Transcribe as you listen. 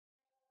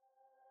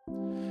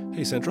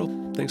Hey Central,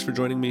 thanks for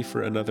joining me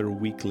for another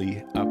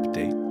weekly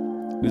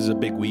update. This is a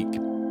big week.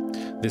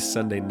 This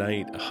Sunday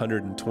night,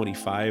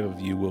 125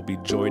 of you will be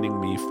joining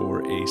me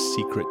for a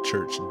secret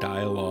church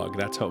dialogue.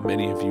 That's how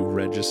many of you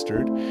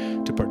registered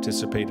to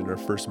participate in our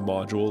first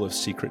module of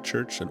Secret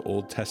Church, an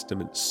Old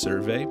Testament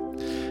survey.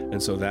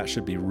 And so that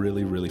should be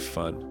really, really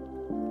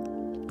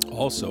fun.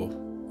 Also,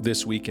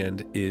 this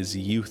weekend is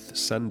Youth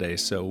Sunday,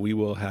 so we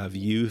will have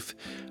youth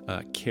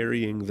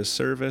carrying the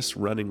service,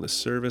 running the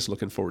service.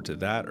 Looking forward to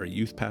that. Our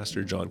youth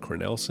pastor, John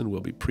Cornelson,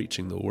 will be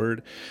preaching the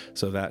word,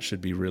 so that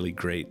should be really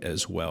great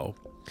as well.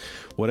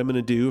 What I'm going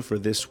to do for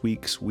this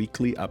week's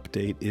weekly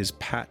update is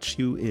patch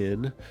you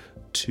in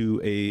to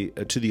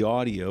the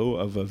audio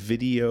of a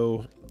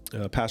video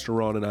Pastor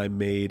Ron and I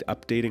made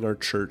updating our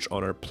church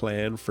on our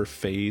plan for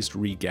phased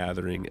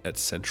regathering at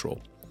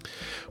Central.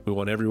 We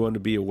want everyone to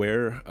be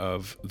aware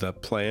of the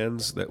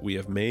plans that we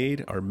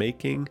are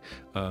making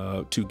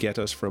to get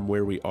us from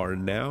where we are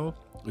now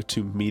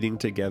to meeting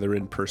together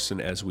in person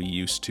as we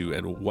used to,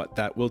 and what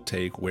that will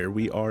take, where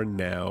we are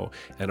now,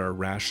 and our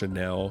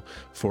rationale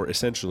for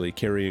essentially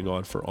carrying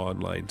on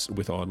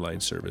with online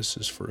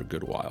services for a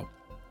good while.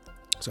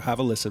 So have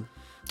a listen,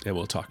 and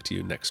we'll talk to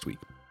you next week.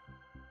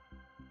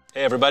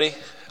 Hey everybody,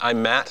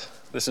 I'm Matt.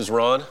 This is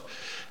Ron,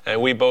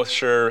 and we both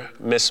sure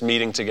miss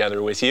meeting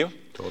together with you.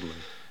 Totally.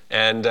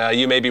 And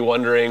you may be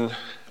wondering,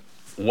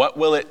 what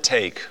will it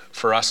take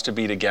for us to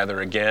be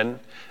together again?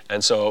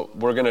 And so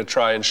we're going to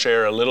try and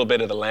share a little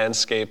bit of the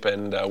landscape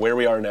and where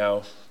we are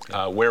now,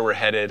 where we're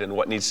headed, and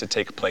what needs to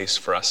take place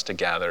for us to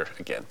gather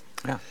again.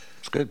 Yeah,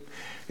 it's good.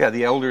 Yeah,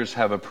 the elders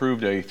have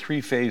approved a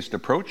three-phased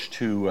approach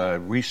to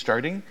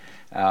restarting.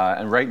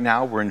 And right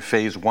now we're in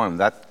phase one.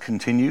 That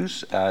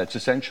continues. It's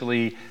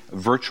essentially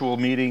virtual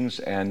meetings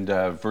and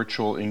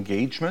virtual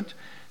engagement.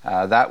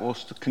 That will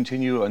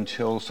continue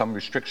until some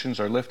restrictions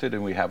are lifted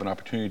and we have an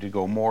opportunity to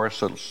go more.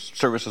 So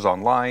services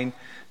online,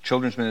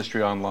 children's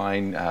ministry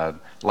online,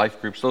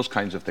 life groups, those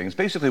kinds of things.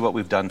 Basically what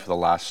we've done for the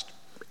last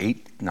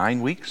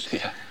 8-9 weeks.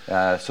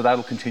 Yeah. So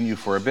that'll continue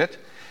for a bit.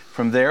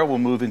 From there, we'll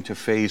move into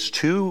phase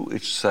two.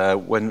 It's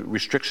when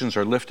restrictions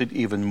are lifted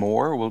even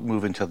more, we'll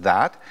move into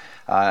that.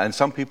 And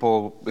some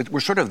people, we're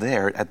sort of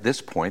there at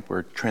this point.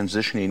 We're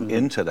transitioning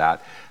into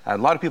that. A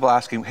lot of people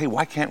asking, hey,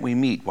 why can't we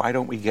meet? Why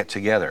don't we get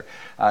together?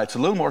 It's a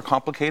little more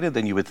complicated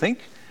than you would think.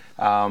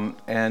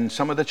 And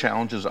some of the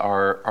challenges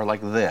are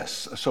like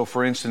this. So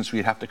for instance,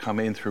 we'd have to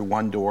come in through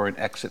one door and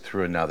exit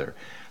through another.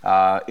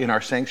 In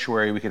our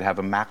sanctuary, we could have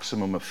a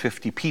maximum of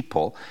 50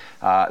 people.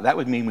 That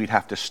would mean we'd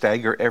have to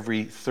stagger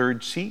every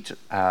third seat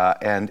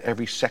and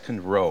every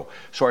second row.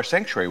 So our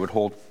sanctuary would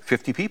hold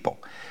 50 people.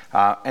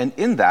 And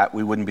in that,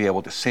 we wouldn't be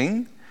able to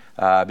sing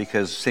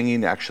because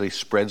singing actually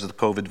spreads the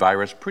COVID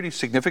virus pretty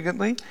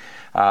significantly.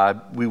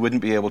 We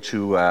wouldn't be able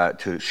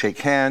to shake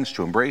hands,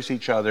 to embrace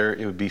each other.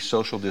 It would be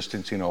social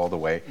distancing all the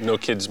way. No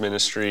kids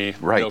ministry,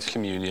 right. No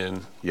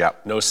communion,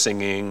 Yep. No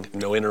singing,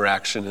 no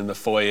interaction in the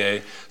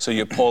foyer. So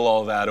you pull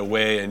all that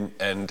away and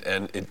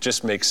it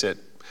just makes it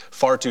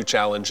far too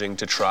challenging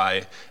to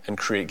try and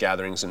create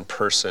gatherings in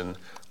person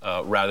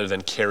rather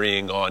than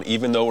carrying on,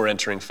 even though we're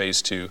entering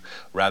phase two,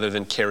 rather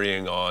than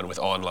carrying on with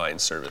online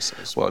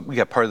services. Well, we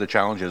got part of the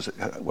challenge is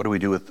what do we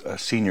do with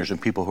seniors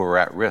and people who are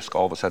at risk?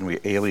 All of a sudden we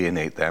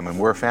alienate them, and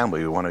we're a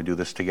family. We want to do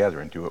this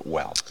together and do it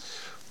well.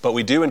 But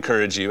we do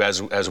encourage you,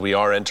 as we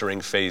are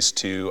entering phase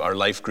two, our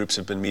life groups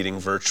have been meeting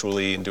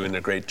virtually and doing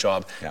a great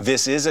job. Yeah.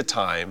 This is a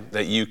time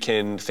that you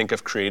can think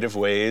of creative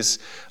ways.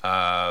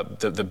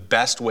 The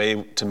best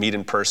way to meet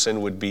in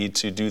person would be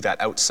to do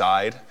that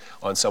outside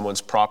on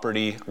someone's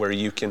property where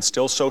you can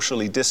still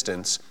socially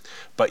distance,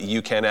 but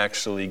you can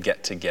actually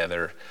get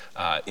together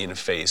in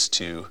phase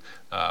two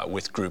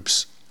with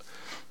groups,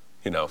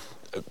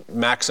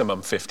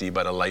 maximum 50,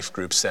 but a life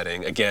group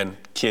setting. Again,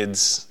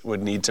 kids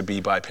would need to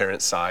be by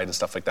parents' side and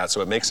stuff like that,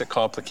 so it makes it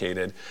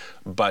complicated,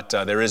 but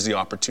there is the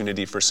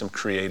opportunity for some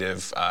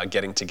creative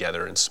getting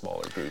together in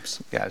smaller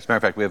groups. Yeah, as a matter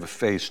of fact, we have a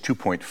phase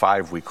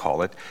 2.5, we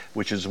call it,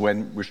 which is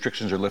when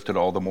restrictions are lifted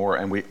all the more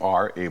and we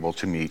are able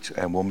to meet,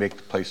 and we'll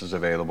make places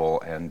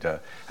available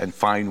and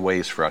find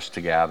ways for us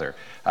to gather.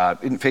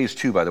 In phase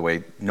 2, by the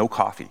way, no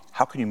coffee.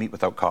 How can you meet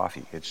without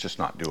coffee? It's just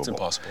not doable. It's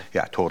impossible.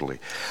 Yeah, totally.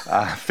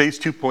 Phase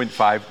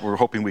 2.5,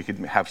 we're hoping we could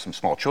have some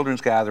small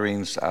children's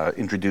gatherings,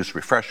 introduce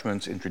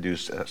refreshments,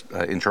 introduce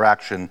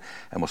interaction,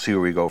 and we'll see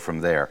where we go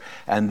from there.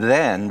 And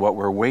then what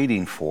we're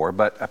waiting for,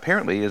 but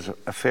apparently is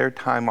a fair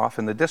time off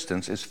in the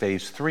distance, is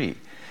phase 3.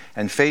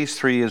 And phase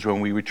 3 is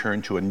when we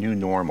return to a new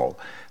normal.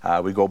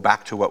 We go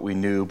back to what we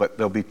knew, but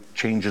there'll be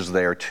changes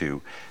there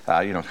too.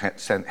 Hand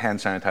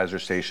sanitizer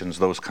stations,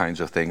 those kinds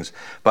of things.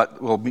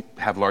 But we'll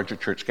have larger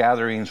church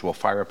gatherings. We'll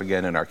fire up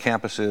again in our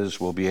campuses.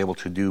 We'll be able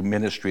to do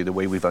ministry the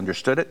way we've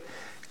understood it.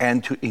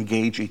 and to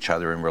engage each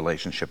other in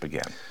relationship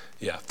again.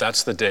 Yeah,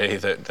 that's the day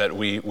that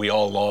we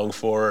all long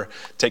for.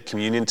 Take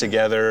communion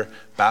together,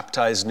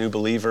 baptize new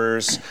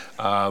believers.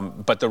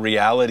 But the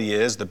reality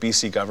is the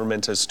BC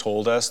government has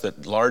told us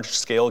that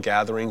large-scale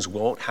gatherings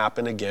won't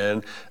happen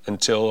again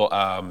until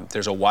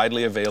there's a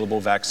widely available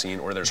vaccine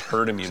or there's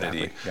herd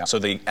immunity. Exactly. Yeah. So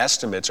the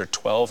estimates are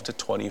 12 to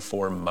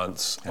 24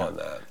 months on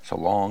that. It's a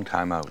long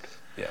time out.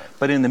 Yeah.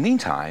 But in the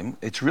meantime,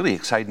 it's really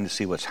exciting to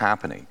see what's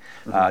happening.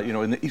 You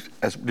know,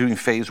 as doing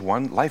phase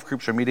 1, life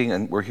groups are meeting,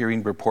 and we're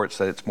hearing reports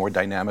that it's more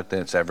dynamic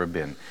than it's ever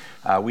been.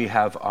 We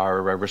have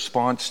our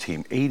response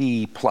team,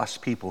 80 plus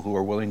people who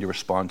are willing to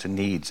respond to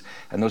needs,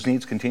 and those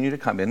needs continue to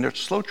come in. They're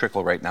slow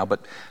trickle right now,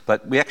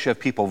 but we actually have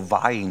people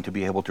vying to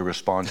be able to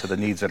respond to the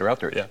needs that are out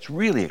there. Yeah. It's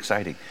really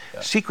exciting.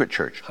 Yeah. Secret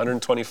Church.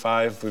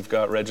 125 we've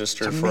got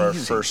registered for our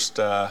first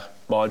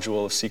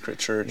module of Secret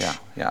Church. Yeah,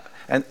 yeah.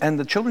 And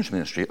the children's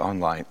ministry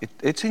online,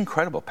 it's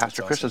incredible.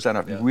 Pastor Chris has done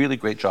a really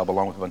great job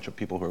along with a bunch of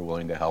people who are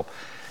willing to help.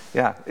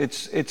 Yeah,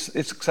 it's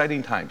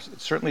exciting times.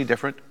 It's certainly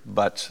different,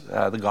 but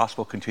the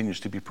gospel continues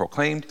to be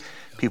proclaimed,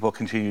 people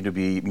continue to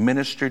be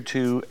ministered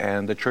to,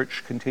 and the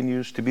church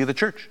continues to be the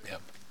church. Yeah.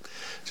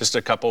 Just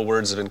a couple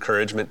words of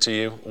encouragement to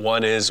you.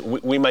 One is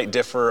we might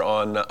differ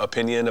on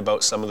opinion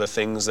about some of the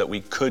things that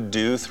we could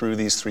do through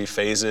these 3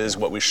 phases,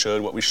 what we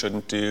should, what we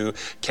shouldn't do.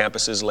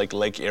 Campuses like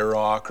Lake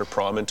Ayrock or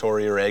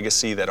Promontory or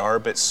Agassiz that are a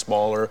bit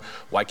smaller,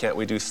 why can't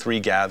we do 3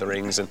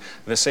 gatherings? And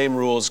the same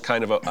rules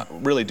kind of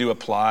really do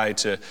apply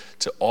to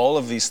all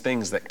of these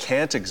things that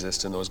can't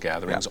exist in those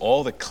gatherings,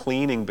 all the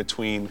cleaning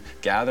between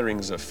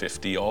gatherings of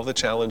 50, all the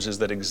challenges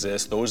that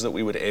exist, those that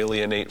we would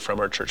alienate from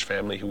our church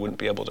family who wouldn't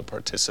be able to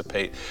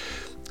participate.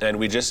 And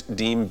we just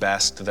deem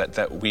best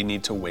that we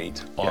need to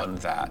wait on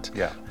that.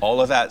 Yeah. All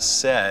of that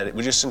said,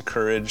 we just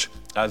encourage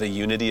the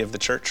unity of the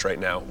church right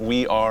now.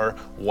 We are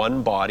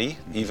one body,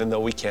 even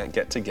though we can't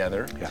get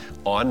together,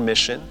 on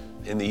mission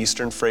in the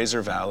Eastern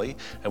Fraser Valley,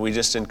 and we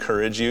just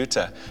encourage you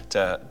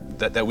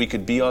that we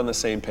could be on the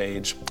same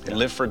page,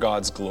 live for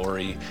God's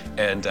glory,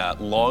 and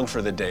long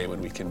for the day when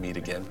we can meet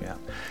again. Yeah,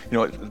 you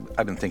know,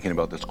 I've been thinking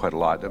about this quite a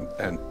lot,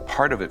 and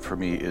part of it for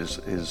me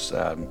is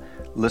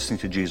listening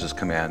to Jesus'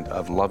 command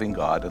of loving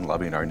God and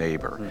loving our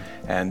neighbor.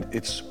 And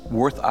it's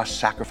worth us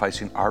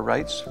sacrificing our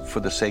rights for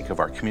the sake of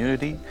our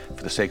community,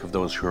 for the sake of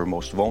those who are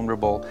most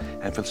vulnerable,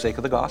 and for the sake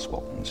of the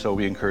gospel. And so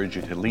we encourage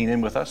you to lean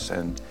in with us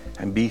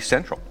and be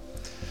central.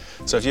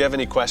 So if you have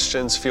any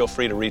questions, feel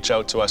free to reach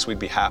out to us. We'd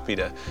be happy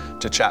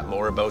to chat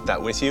more about that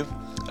with you.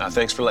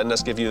 Thanks for letting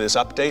us give you this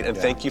update, and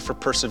thank you for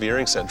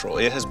persevering, Central.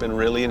 It has been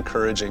really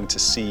encouraging to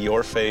see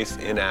your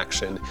faith in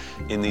action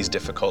in these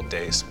difficult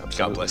days. Absolutely.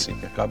 God bless you.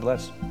 God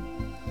bless.